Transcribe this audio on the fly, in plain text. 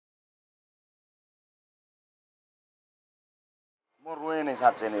म रोएँ नै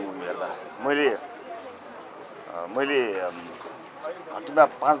साँच्चै नै मुभी हेर्दा। मैले घट्टीमा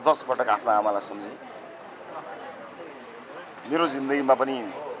 5-10 पटक आफ्नो आमालाई सम्झेँ। मेरो जिन्दगीमा पनि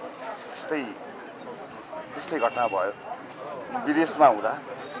त्यस्तै घटना भयो। विदेशमा हुँदा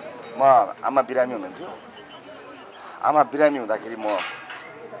म आमा बिरामी हुनुहुन्थ्यो। आमा बिरामी हुँदाखेरि म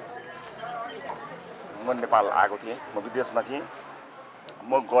नेपाल आएको थिएँ। म विदेशमा थिएँ।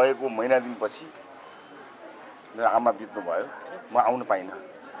 म गएको महिना दिनपछि मेरो आमा बित्नु भयो। म आउन पाइनँ।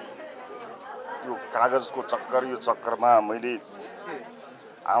 त्यो कागजको चक्कर, यो चक्करमा मैले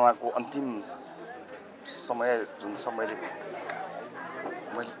आमाको अन्तिम समय जुन छ मैले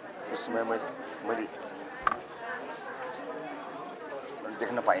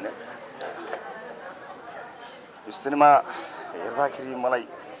देख्न पाइनँ। यो सिनेमा हेर्दाखेरि मलाई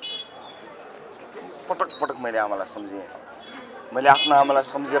पटक मैले आमालाई सम्झेँ। मैले आफ्नो आमालाई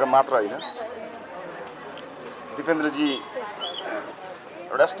सम्झेर मात्र होइन, दिपेन्द्रजी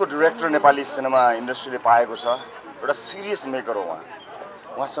एउटा यस्तो डिरेक्टर नेपाली सिनेमा इन्डस्ट्रीले पाएको छ। एउटा सिरियस मेकर हो उहाँ।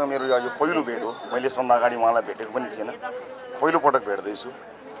 उहाँसँग मेरो यो पहिलो भेट हो। मैले यसभन्दा अगाडि उहाँलाई भेटेको पनि थिएन। पहिलो पटक भेट्दैछु।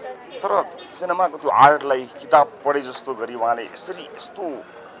 तर सिनेमाको त्यो आर्टलाई किताब पढे जस्तो गरी उहाँले यस्तो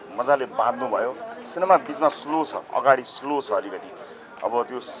मजाले बाँध्नुभयो। सिनेमा बिचमा स्लो छ, अगाडि स्लो छ अलिकति। अब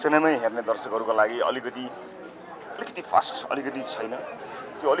त्यो सिनेमै हेर्ने दर्शकहरूको लागि अलिकति फास्ट, अलिकति छैन।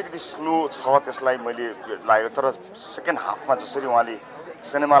 त्यो अलिकति स्लो छ, त्यसलाई मैले लाग्यो। तर सेकेन्ड हाफमा जसरी उहाँले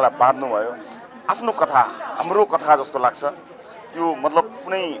सिनेमालाई बाँध्नुभयो, आफ्नो कथा, हाम्रो कथा जस्तो लाग्छ। त्यो मतलब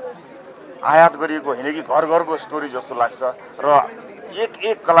कुनै आयात गरिएको होइन कि घर घरको स्टोरी जस्तो लाग्छ। र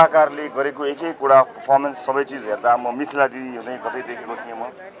एक कलाकारले गरेको एक कुरा पर्फर्मेन्स सबै चिज हेर्दा म मिथिला दिदी हुँदै कतै देखेको थिएँ। म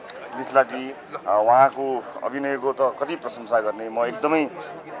मिथिला दिदी उहाँको अभिनयको त कति प्रशंसा गर्ने। म एकदमै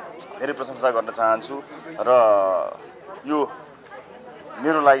धेरै प्रशंसा गर्न चाहन्छु। र यो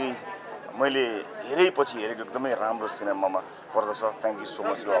मेरो लागि मैले धेरै पछि हेरेको एकदमै राम्रो सिनेमामा पर्दछ। थ्याङ्क यू सो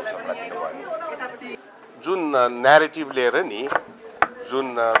मच यो अवसरलाई दिनुभयो। जुन न्यारेटिभ लिएर नि,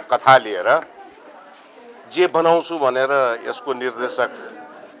 जुन कथा लिएर जे बनाउँछु भनेर यसको निर्देशक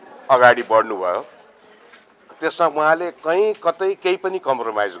अगाडि बढ्नुभयो, त्यसमा उहाँले कतै केही पनि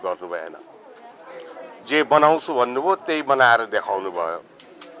कम्प्रोमाइज गर्नु भएन। जे बनाउँछु भन्नुभयो त्यही बनाएर देखाउनु भयो।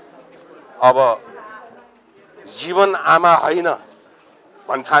 अब जीवन आमा होइन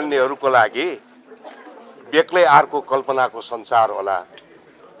भन्ठान्नेहरूको लागि बेग्लै अर्को कल्पनाको संसार होला।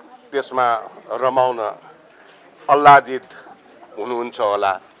 त्यसमा रमाउन आह्लादित हुनुहुन्छ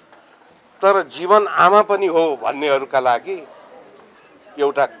होला। तर जीवन आमा पनि हो भन्नेहरूका लागि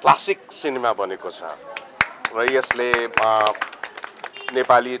एउटा क्लासिक सिनेमा बनेको छ। र यसले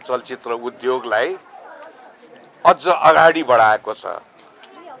नेपाली चलचित्र उद्योगलाई अझ अगाडि बढाएको छ।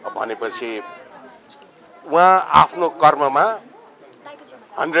 भनेपछि उहाँ आफ्नो कर्ममा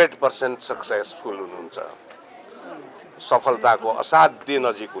 100% सक्सेसफुल हुनुहुन्छ। सफलताको असाध्य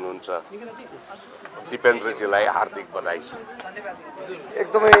नजिक हुनुहुन्छ। दिपेन्द्रजीलाई हार्दिक बधाई छ।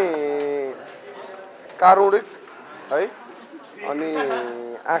 एकदमै कारुणिक है, अनि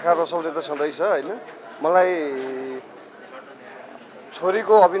आँखा रसाउने त सधैँ छ होइन। मलाई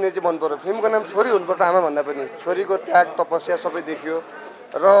छोरीको अभिनय चाहिँ मन पर्यो। फिल्मको नाम छोरी हुनुपर्छ आमा भन्दा पनि। छोरीको त्याग तपस्या सबै देखियो।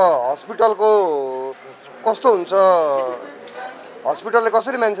 र हस्पिटलको कस्तो हुन्छ, हस्पिटलले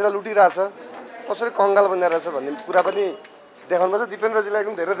कसरी मान्छेलाई लुटिरहेछ, कसरी कङ्गाल बनाइरहेछ भन्ने कुरा पनि देखाउनु पर्छ। दिपेन्द्रजीलाई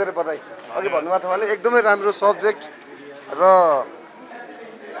एकदम धेरै धेरै बधाई। अघि भन्नुभएको थियो उहाँले एकदमै राम्रो सब्जेक्ट र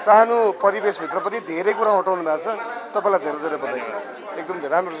सानो परिवेशभित्र पनि धेरै कुरा हटाउनु भएको छ। तपाईँलाई धेरै धेरै बधाई। एकदम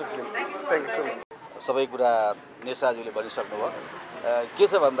राम्रो छ film. Thank you so much. सबै कुरा निर शाहज्यूले भनिसक्नुभयो। के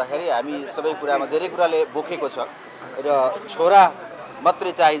छ भन्दाखेरि हामी सबै कुरामा धेरै कुराले बोकेको छ र छोरा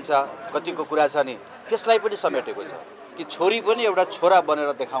मात्रै चाहिन्छ कतिको कुरा छ नि त्यसलाई पनि समेटेको छ कि छोरी पनि एउटा छोरा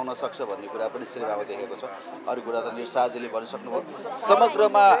बनेर देखाउन सक्छ भन्ने कुरा पनि सिनेमामा देखेको छ। अरू कुरा त निर शाहजीले भनिसक्नुभयो।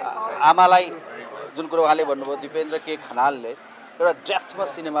 समग्रमा आमालाई जुन कुरो उहाँले भन्नुभयो, दिपेन्द्र के खनालले एउटा डेप्थमा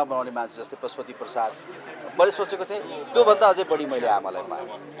सिनेमा बनाउने मान्छे जस्तै पशुपति प्रसाद मैले सोचेको थिएँ। त्योभन्दा अझै बढी मैले आमालाई पाएँ,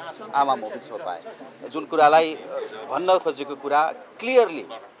 आमा मुभिजमा पाएँ। जुन कुरालाई भन्न खोजेको कुरा क्लियरली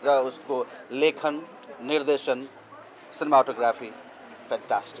र उसको लेखन, निर्देशन, cinematography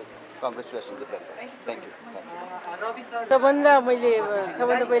fantastic. Congratulation Dipendra. Thank you. सबभन्दा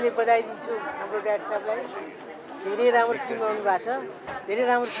पहिले बधाई दिन्छु हाम्रो ड्याड साहबलाई। धेरै राम्रो फिल्म आउनु भएको छ। धेरै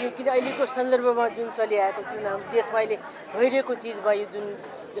राम्रो फिल्म, किन अहिलेको सन्दर्भमा जुन चलिआएको, जुन हाम्रो देशमा अहिले भइरहेको चिज भयो, जुन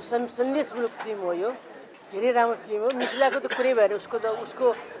यो सन्देशमूलक फिल्म हो, यो धेरै राम्रो फिल्म हो। मिथिलाको त कुरै भएन, उसको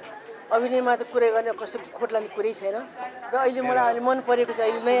अभिनयमा त कुरै गर्ने, कसैको खोट लाग्ने कुरै छैन। र अहिले मलाई अहिले मन परेको छ,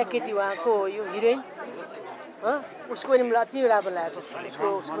 अहिले नयाँ केटी उहाँको यो हिरोइन उसको पनि मलाई अति राम्रो लागेको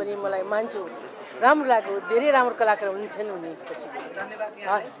उसको पनि मलाई मान्छु राम्रो लाग्यो धेरै राम्रो कलाकार हुन्छन् उनी पछि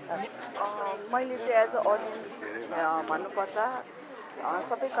हस् हस् मैले चाहिँ एज अ अडियन्स भन्नुपर्दा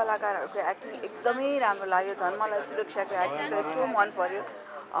सबै कलाकारहरूको एक्टिङ एकदमै राम्रो लाग्यो झन् मलाई सुरक्षाको एक्टिङ त यस्तो मन पर्यो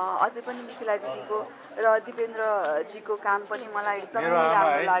अझै पनि मिथिला दिदीको र दिपेन्द्रजीको काम पनि मलाई एकदमै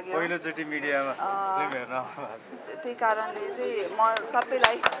राम्रो लाग्यो पहिलोचोटि मिडियामा फिल्म हेर्न त्यही कारणले चाहिँ म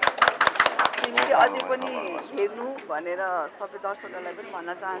सबैलाई फिल्म चाहिँ अझै पनि हेर्नु भनेर सबै दर्शकहरूलाई पनि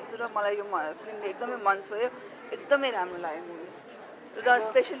भन्न चाहन्छु र मलाई यो फिल्मले एकदमै मन छोयो एकदमै राम्रो लाग्यो मुभी र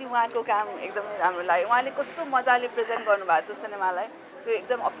स्पेसली उहाँको काम एकदमै राम्रो लाग्यो उहाँले कस्तो मजाले प्रेजेन्ट गर्नुभएको छ सिनेमालाई त्यो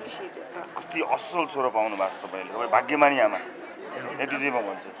एकदम अप्रिसिएटेड छ कति असल छोरो पाउनु भएको छ तपाईँले तपाईँ भाग्यमानी आमा यति चाहिँ म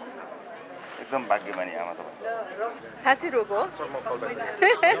भन्छु एकदम भाग्यमानी आमा तपाईँ साँच्चै रोग हो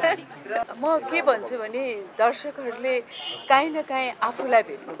म के भन्छु भने दर्शकहरूले काहीँ न काहीँ आफूलाई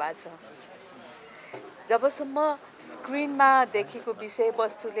भेट्नु भएको छ जबसम्म स्क्रिनमा देखेको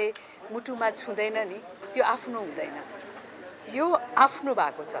विषयवस्तुले मुटुमा छुँदैन नि त्यो आफ्नो हुँदैन यो आफ्नो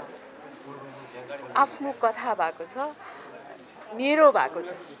भएको छ आफ्नो कथा भएको छ मेरो भएको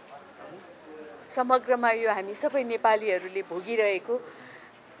छ समग्रमा यो हामी सबै नेपालीहरूले भोगिरहेको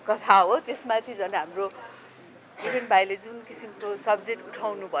कथा हो त्यसमाथि झन् हाम्रो विरेन भाइले जुन किसिमको सब्जेक्ट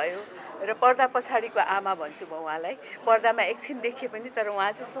उठाउनु भयो र पर्दा पछाडिको आमा भन्छु म उहाँलाई पर्दामा एकछिन देखिए पनि तर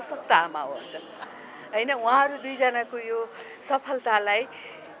उहाँ चाहिँ सशक्त आमा हो अझ होइन उहाँहरू दुईजनाको यो सफलतालाई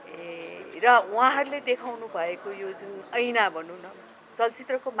र उहाँहरूले देखाउनु भएको यो जुन ऐना भनौँ न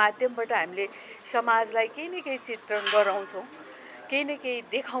चलचित्रको माध्यमबाट हामीले समाजलाई केही न केही चित्रण गराउँछौँ केही न केही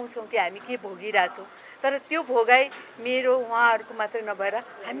देखाउँछौँ कि हामी के भोगिरहेछौँ तर त्यो भोगाइ मेरो उहाँहरूको मात्रै नभएर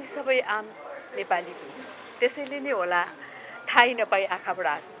हामी सबै आम नेपालीको त्यसैले नै होला थाहै नपाई आँखाबाट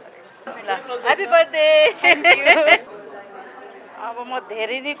आँसु सके ल ह्याप्पी बर्थडे अब म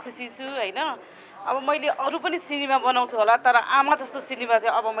धेरै नै खुसी छु होइन अब मैले अरू पनि सिनेमा बनाउँछु होला तर आमा जस्तो सिनेमा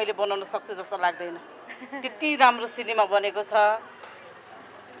चाहिँ अब मैले बनाउन सक्छु जस्तो लाग्दैन त्यति राम्रो सिनेमा बनेको छ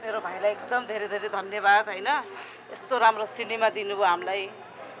मेरो भाइलाई एकदम धेरै धेरै धन्यवाद होइन यस्तो राम्रो सिनेमा दिनुभयो हामीलाई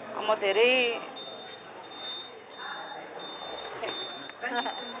म धेरै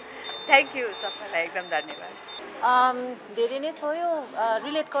थ्याङ्क यू सबैलाई एकदम धन्यवाद धेरै नै छोयो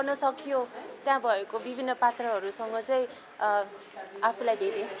रिलेट गर्न सकियो त्यहाँ भएको विभिन्न पात्रहरूसँग चाहिँ आफूलाई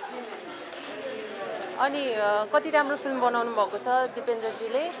भेटेँ अनि कति राम्रो फिल्म बनाउनु भएको छ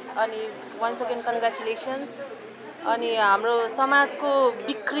दिपेन्द्रजीले अनि वान्स अगेन कङ्ग्रेचुलेसन्स अनि हाम्रो समाजको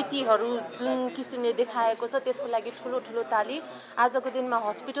विकृतिहरू जुन किसिमले देखाएको छ त्यसको लागि ठुलो ठुलो ताली आजको दिनमा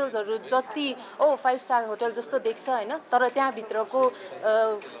हस्पिटल्सहरू जति 5 स्टार होटल जस्तो देख्छ होइन तर त्यहाँभित्रको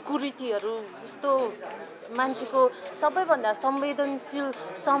कुरीतिहरू यस्तो मान्छेको सबैभन्दा संवेदनशील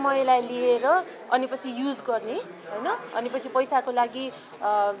समयलाई लिएर अनि पछि युज गर्ने होइन अनि पछि पैसाको लागि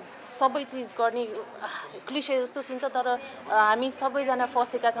सबै चिज गर्ने क्लिशे जस्तो सुन्छ तर हामी सबैजना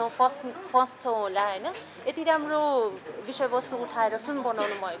फसेका छौँ फस्छौँ होला होइन यति राम्रो विषयवस्तु उठाएर फिल्म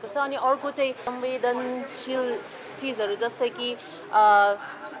बनाउनु भएको छ अनि अर्को चाहिँ संवेदनशील चिजहरू जस्तै कि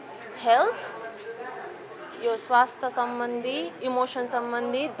हेल्थ यो स्वास्थ्य सम्बन्धी इमोसन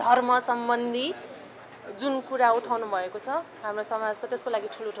सम्बन्धी धर्म सम्बन्धी जुन कुरा उठाउनु भएको छ हाम्रो समाजको त्यसको लागि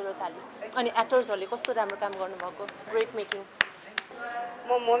ठुलो ठुलो ताली अनि एक्टर्सहरूले कस्तो राम्रो काम गर्नुभएको ग्रेट मेकिङ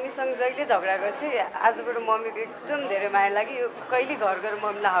म मम्मीसँग जहिले झगडा गर्थेँ आजबाट मम्मीको एकदम धेरै माया लाग्यो यो कहिले घर गएर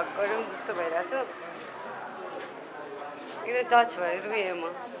मम्मीलाई हक गरौँ जस्तो भइरहेछ एकदम टच भएर रुएँ म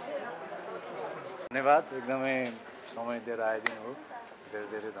धन्यवाद एकदमै समय दिएर आइदिनु हो धेरै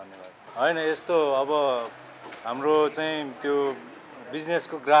धेरै धन्यवाद होइन यस्तो अब हाम्रो चाहिँ त्यो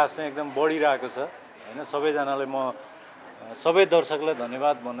बिजनेसको ग्राफ चाहिँ एकदम बढिरहेको छ होइन सबैजनालाई म सबै दर्शकलाई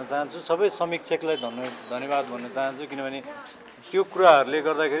धन्यवाद भन्न चाहन्छु सबै समीक्षकलाई धन्यवाद भन्न चाहन्छु किनभने त्यो कुराहरूले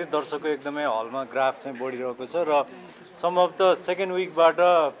गर्दाखेरि दर्शकको एकदमै हलमा ग्राफ चाहिँ बढिरहेको छ र सम्भवतः सेकेन्ड विकबाट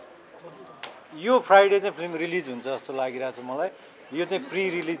यो फ्राइडे चाहिँ फिल्म रिलिज हुन्छ जस्तो लागिरहेछ मलाई यो चाहिँ प्री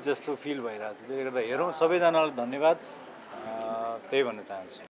रिलिज जस्तो फिल भइरहेछ त्यसले गर्दा हेरौँ सबैजनालाई धन्यवाद त्यही भन्न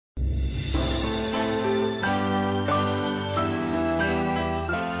चाहन्छु